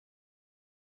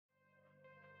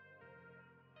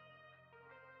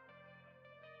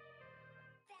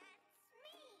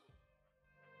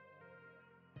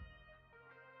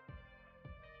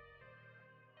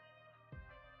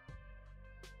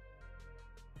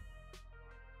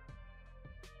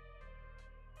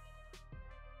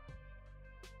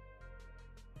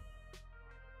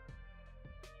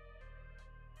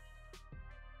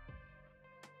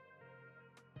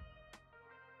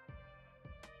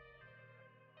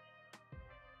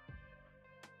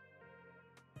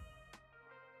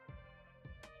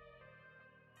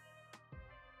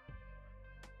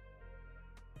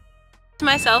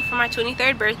myself for my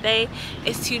 23rd birthday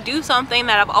is to do something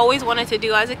that I've always wanted to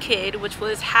do as a kid, which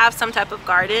was have some type of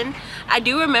garden. I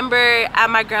do remember at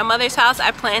my grandmother's house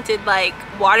I planted like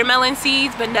watermelon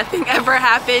seeds, but nothing ever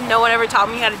happened. No one ever taught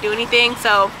me how to do anything,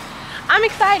 so I'm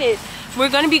excited. We're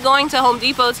going to be going to Home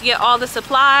Depot to get all the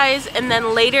supplies, and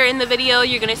then later in the video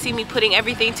you're going to see me putting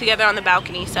everything together on the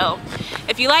balcony. So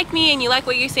if you like me and you like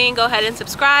what you're seeing, go ahead and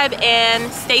subscribe and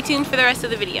stay tuned for the rest of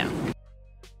the video.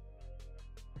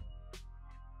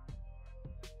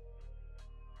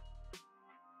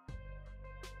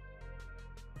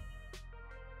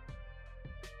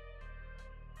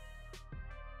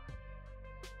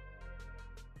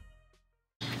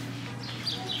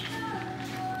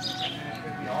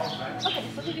 Okay,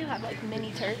 so we do have like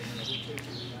mini turf.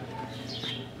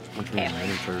 Okay,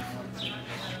 mini turf.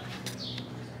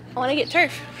 I want to get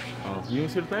turf. Oh, you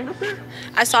didn't see the thing up there?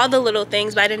 I saw the little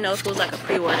things, but I didn't know if it was like a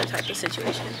pre-order type of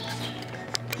situation.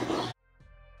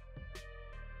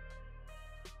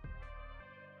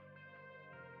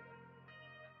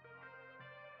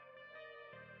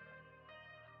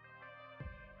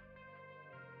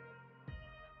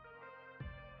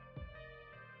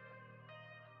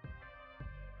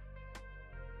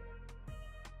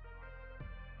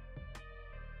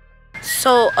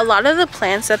 So a lot of the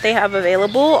plants that they have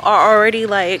available are already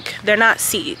like, they're not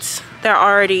seeds. They're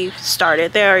already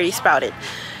started. They're already sprouted.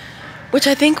 Which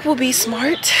I think will be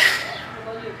smart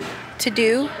to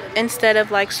do instead of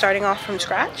like starting off from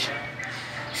scratch.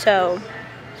 So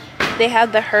they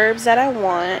have the herbs that I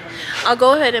want. I'll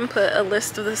go ahead and put a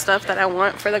list of the stuff that I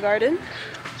want for the garden.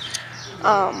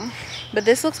 But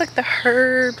this looks like the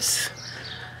herbs.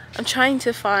 I'm trying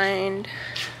to find...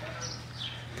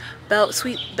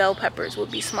 sweet bell peppers would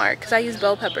be smart because I use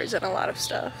bell peppers in a lot of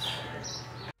stuff.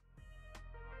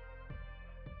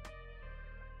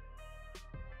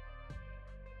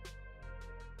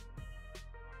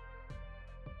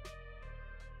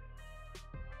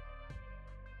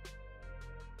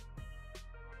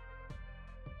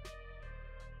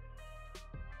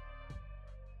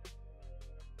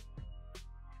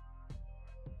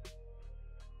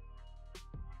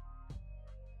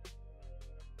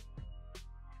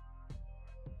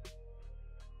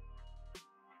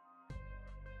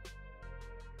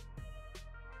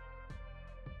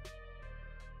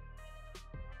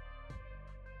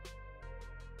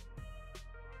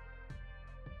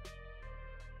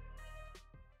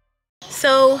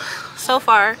 So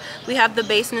far we have the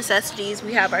base necessities.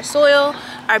 We have our soil,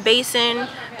 our basin,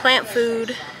 plant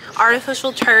food,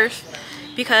 artificial turf,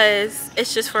 because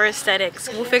it's just for aesthetics.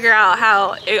 We'll figure out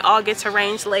how it all gets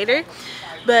arranged later.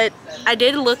 But I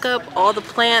did look up all the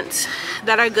plants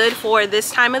that are good for this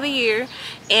time of the year,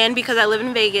 and because I live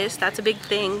in Vegas, that's a big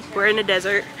thing. We're in the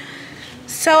desert.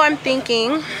 So I'm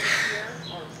thinking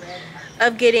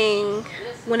of getting,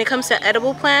 when it comes to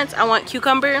edible plants, I want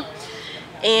cucumber.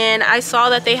 And I saw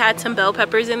that they had some bell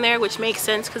peppers in there, which makes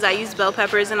sense because I use bell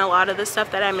peppers in a lot of the stuff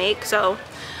that I make. So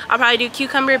I'll probably do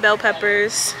cucumber, bell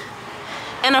peppers,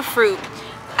 and a fruit.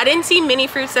 I didn't see many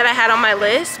fruits that I had on my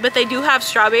list, but they do have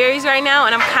strawberries right now,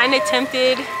 and I'm kind of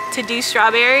tempted to do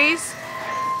strawberries.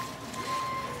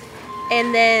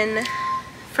 And then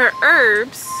for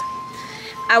herbs,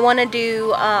 I want to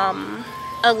do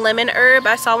a lemon herb.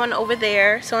 I saw one over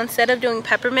there. So instead of doing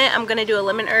peppermint, I'm gonna do a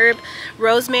lemon herb,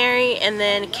 rosemary, and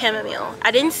then chamomile. I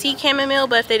didn't see chamomile,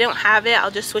 but if they don't have it, I'll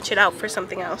just switch it out for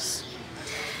something else.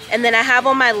 And then I have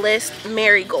on my list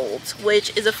marigolds,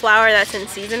 which is a flower that's in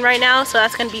season right now, so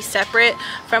that's gonna be separate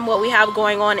from what we have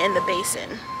going on in the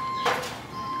basin.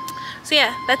 So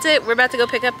yeah, that's it. We're about to go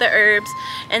pick up the herbs,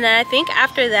 and then I think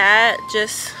after that,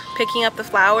 just picking up the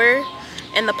flower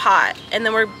and the pot, and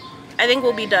then I think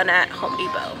we'll be done at Home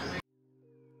Depot.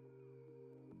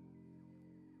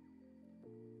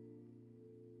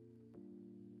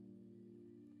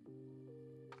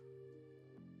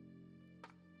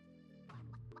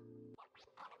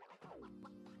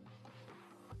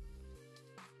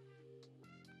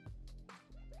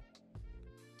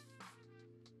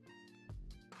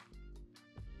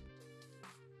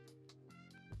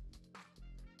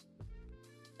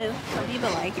 Some people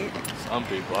like it. Some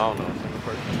people, I don't know.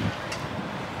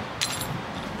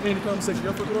 Any conversation,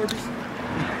 y'all fuck with Arby's?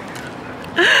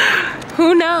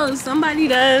 Who knows? Somebody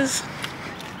does.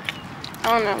 I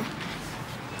don't know.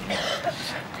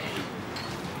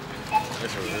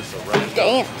 It's a random.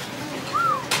 Damn.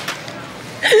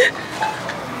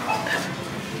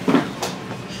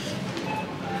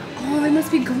 Oh, they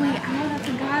must be going out. I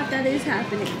forgot that is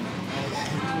happening.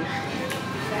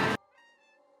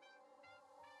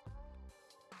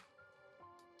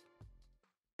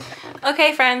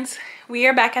 Okay, friends, we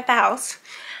are back at the house,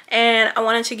 and I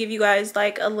wanted to give you guys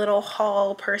like a little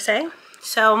haul per se.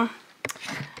 So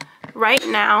right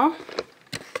now,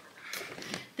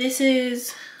 this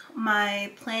is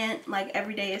my plant like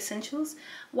everyday essentials.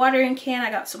 Watering can,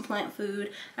 I got some plant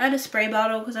food. I had a spray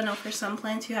bottle because I know for some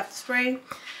plants you have to spray.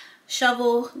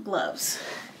 Shovel, gloves.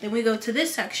 Then we go to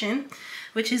this section,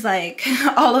 which is like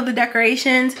all of the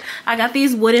decorations. I got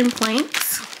these wooden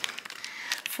planks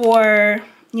for,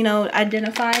 you know,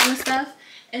 identifying and stuff.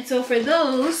 And so for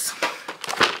those,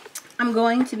 I'm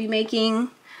going to be making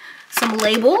some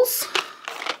labels.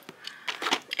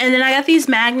 And then I got these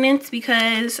magnets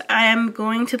because I am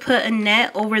going to put a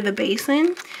net over the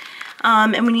basin.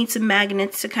 And we need some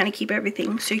magnets to kind of keep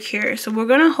everything secure. So we're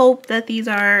gonna hope that these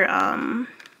are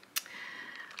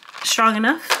strong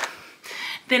enough.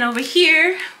 Then over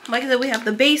here, like I said, we have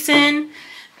the basin,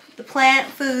 the plant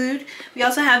food. We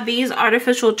also have these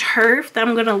artificial turf that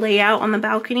I'm gonna lay out on the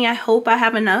balcony. I hope I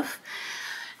have enough.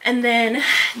 And then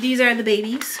these are the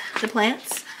babies, the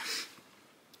plants.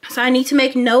 So I need to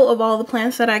make note of all the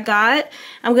plants that I got.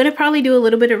 I'm gonna probably do a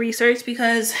little bit of research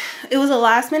because it was a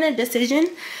last minute decision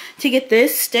to get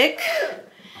this stick.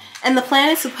 And the plan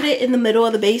is to put it in the middle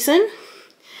of the basin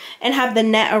and have the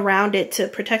net around it to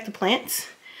protect the plants.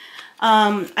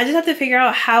 I just have to figure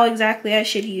out how exactly I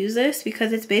should use this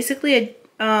because it's basically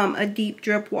a deep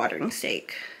drip watering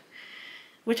stake,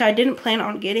 which I didn't plan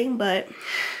on getting, but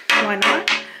why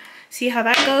not? See how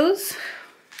that goes.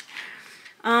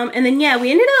 And then yeah,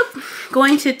 we ended up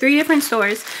going to 3 different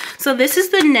stores. So this is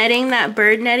the netting, that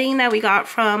bird netting that we got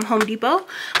from Home Depot.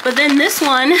 But then this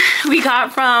one we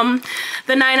got from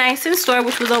the 99-cent store,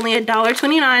 which was only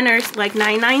 $1.29 or like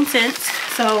 99 cents.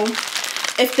 So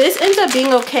if this ends up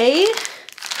being okay,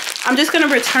 I'm just gonna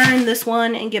return this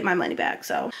one and get my money back.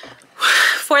 So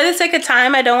for the sake of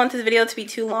time, I don't want this video to be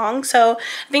too long, so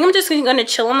I think I'm just gonna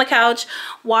chill on the couch,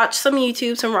 watch some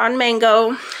YouTube, some Ron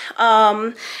Mango,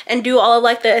 and do all of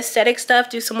like the aesthetic stuff,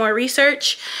 do some more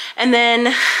research, and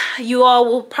then you all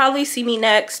will probably see me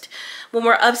next when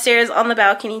we're upstairs on the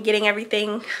balcony getting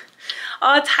everything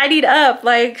all tidied up.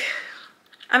 Like,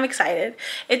 I'm excited.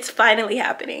 It's finally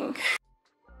happening.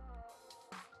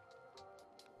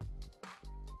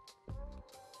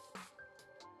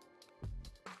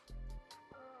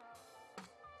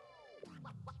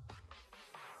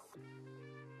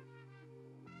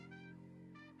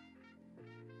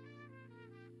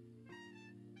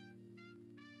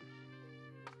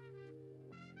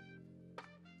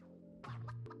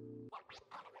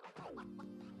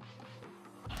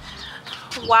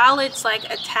 While it's like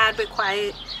a tad bit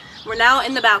quiet, we're now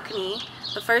in the balcony.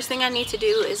 The first thing I need to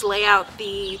do is lay out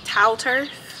the towel turf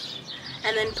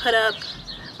and then put up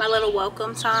my little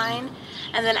welcome sign.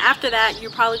 And then after that,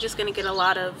 you're probably just gonna get a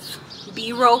lot of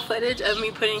B-roll footage of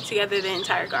me putting together the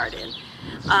entire garden.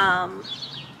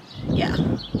 Yeah,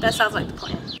 that sounds like the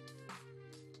plan.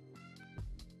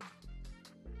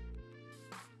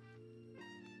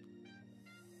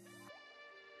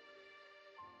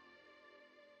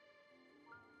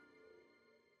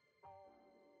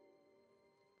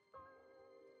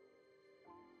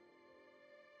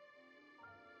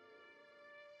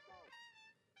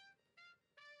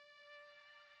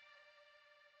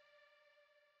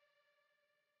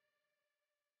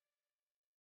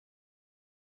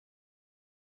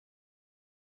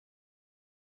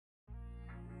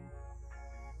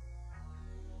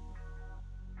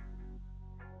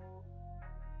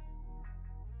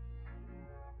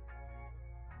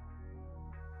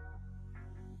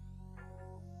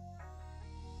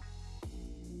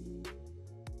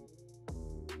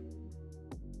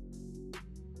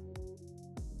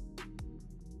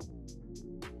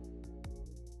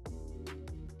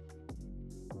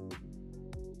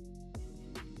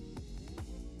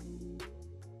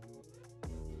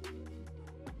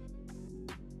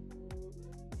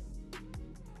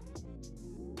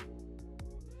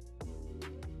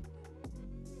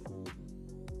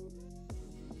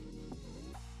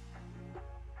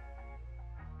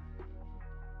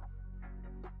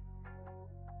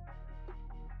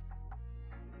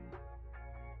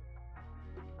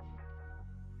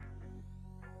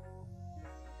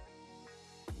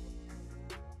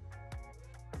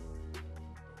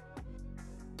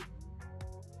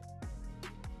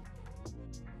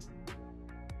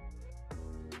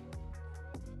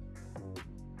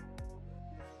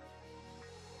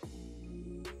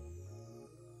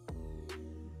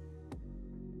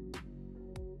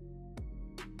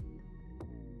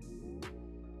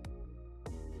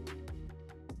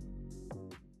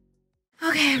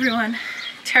 Okay everyone,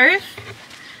 turf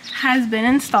has been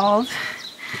installed.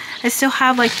 I still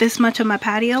have like this much of my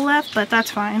patio left, but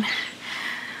that's fine.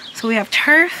 So we have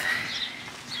turf,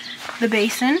 the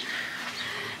basin.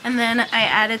 And then I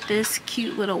added this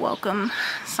cute little welcome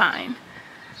sign.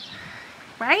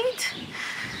 Right?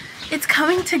 It's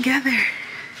coming together.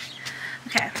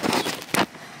 Okay.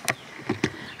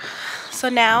 So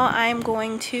now I'm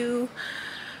going to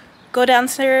go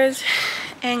downstairs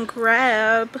and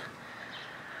grab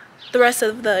the rest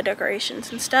of the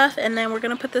decorations and stuff, and then we're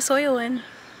gonna put the soil in.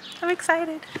 I'm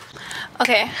excited.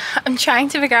 Okay, I'm trying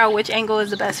to figure out which angle is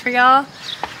the best for y'all.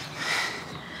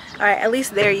 All right, at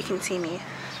least there you can see me.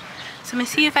 So I'm gonna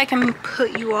see if I can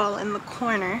put you all in the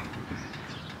corner.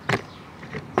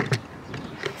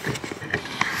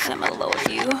 And I'm gonna lower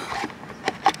you.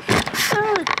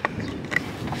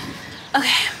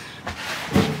 Okay.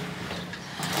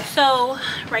 So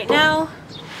right now,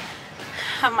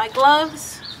 I have my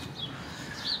gloves,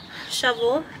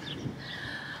 shovel,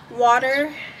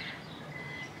 water,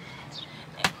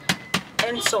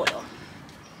 and soil.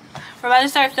 We're about to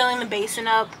start filling the basin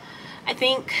up, I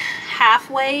think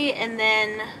halfway, and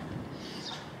then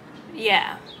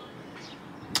yeah,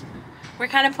 we're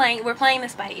playing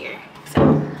this by ear.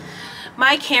 So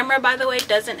my camera, by the way,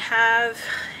 doesn't have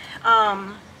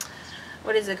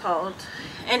what is it called,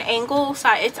 an angle, so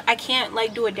I can't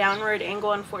like do a downward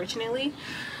angle, unfortunately.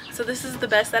 So this is the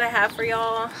best that I have for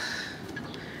y'all.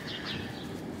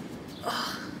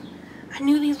 Oh, I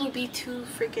knew these would be too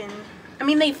freaking, I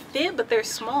mean they fit, but they're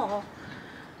small.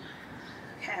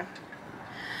 Okay.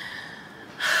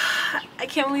 I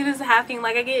can't believe this is happening.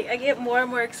 Like I get more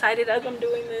and more excited as I'm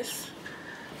doing this.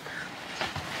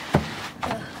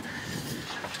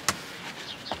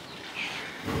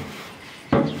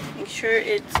 Make sure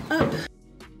it's up.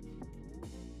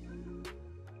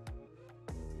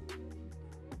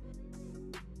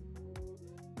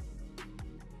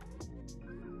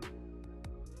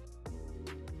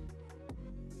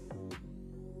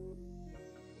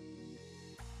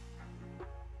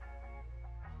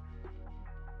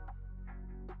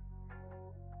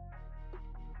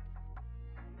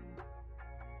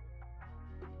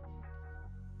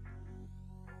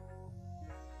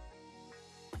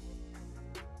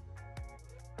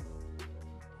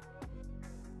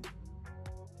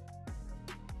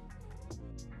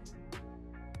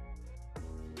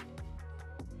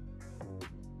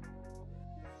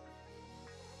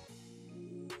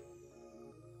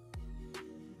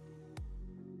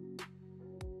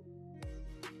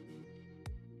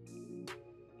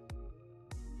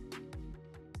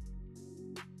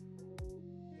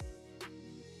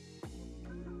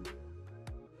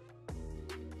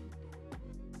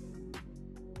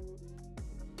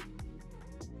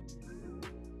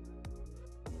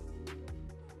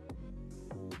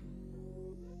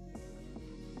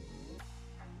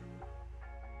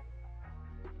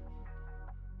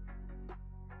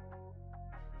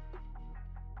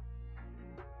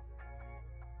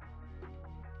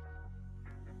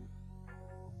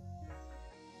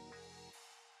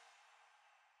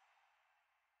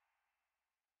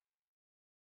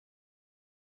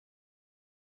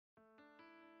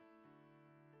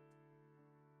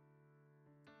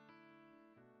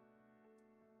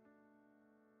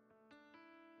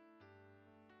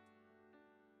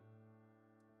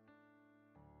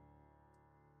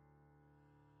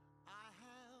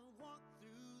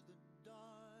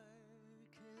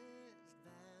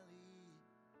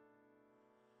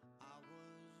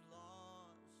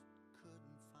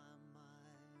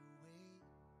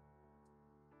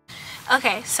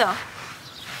 Okay, so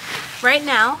right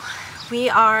now we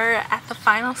are at the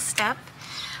final step.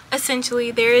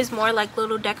 Essentially, there is more like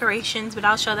little decorations, but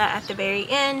I'll show that at the very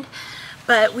end.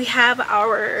 But we have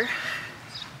our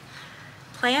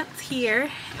plants here,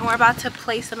 and we're about to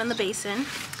place them in the basin.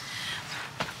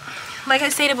 Like I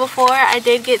stated before, I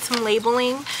did get some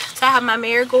labeling. So I have my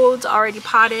marigolds already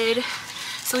potted.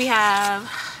 So we have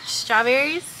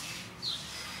strawberries.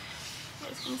 You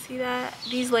guys can see that.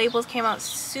 These labels came out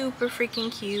super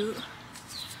freaking cute.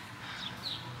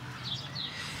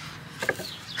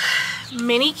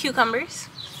 Mini cucumbers,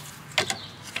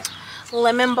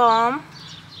 lemon balm,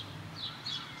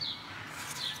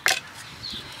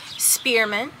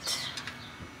 spearmint,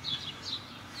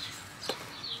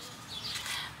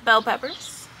 bell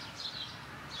peppers,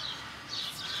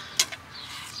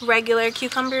 regular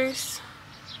cucumbers.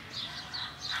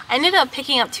 I ended up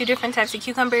picking up 2 different types of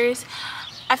cucumbers.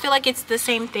 I feel like it's the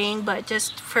same thing, but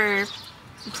just for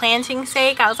planting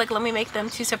sake, I was like, let me make them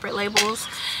 2 separate labels.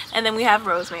 And then we have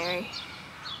rosemary.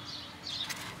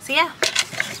 So yeah,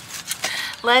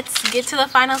 let's get to the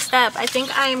final step. I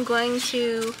think I am going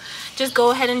to just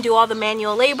go ahead and do all the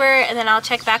manual labor, and then I'll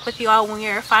check back with you all when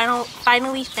you're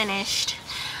finally finished.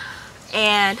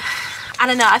 And I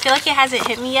don't know, I feel like it hasn't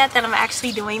hit me yet that I'm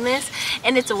actually doing this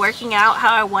and it's working out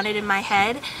how I want it in my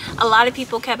head. A lot of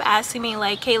people kept asking me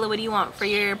like, Kayla, what do you want for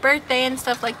your birthday and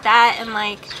stuff like that, and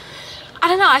like, I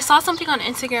don't know, I saw something on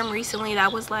Instagram recently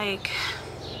that was like,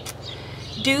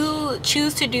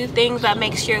 choose to do things that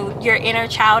makes your inner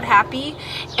child happy,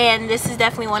 and this is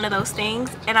definitely one of those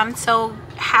things, and I'm so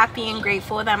happy and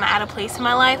grateful that I'm at a place in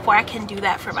my life where I can do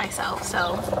that for myself.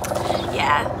 So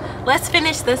yeah, let's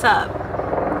finish this up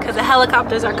because the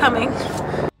helicopters are coming.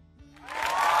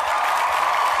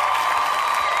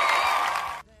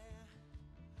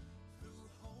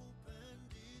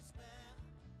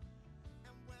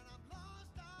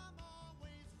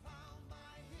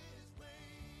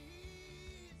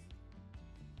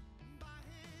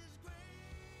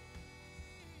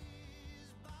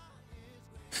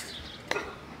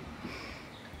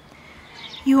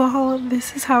 You all,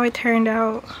 this is how it turned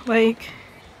out. Like,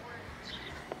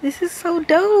 this is so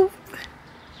dope.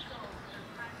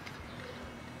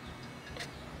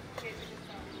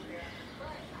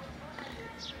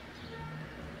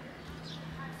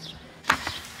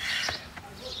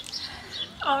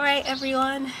 Alright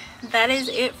everyone, that is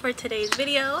it for today's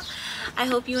video. I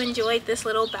hope you enjoyed this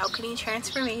little balcony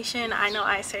transformation. I know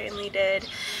I certainly did.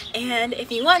 And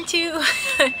if you want to,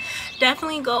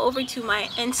 definitely go over to my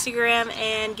Instagram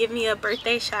and give me a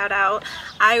birthday shout out.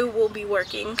 I will be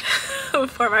working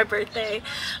for my birthday,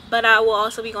 but I will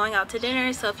also be going out to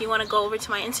dinner. So if you want to go over to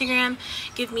my Instagram,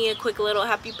 give me a quick little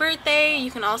happy birthday.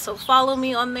 You can also follow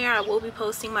me on there. I will be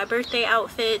posting my birthday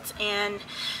outfits and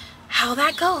how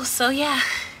that goes. So yeah,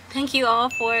 thank you all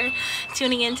for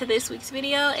tuning into this week's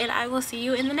video, and I will see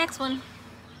you in the next one.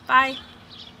 Bye.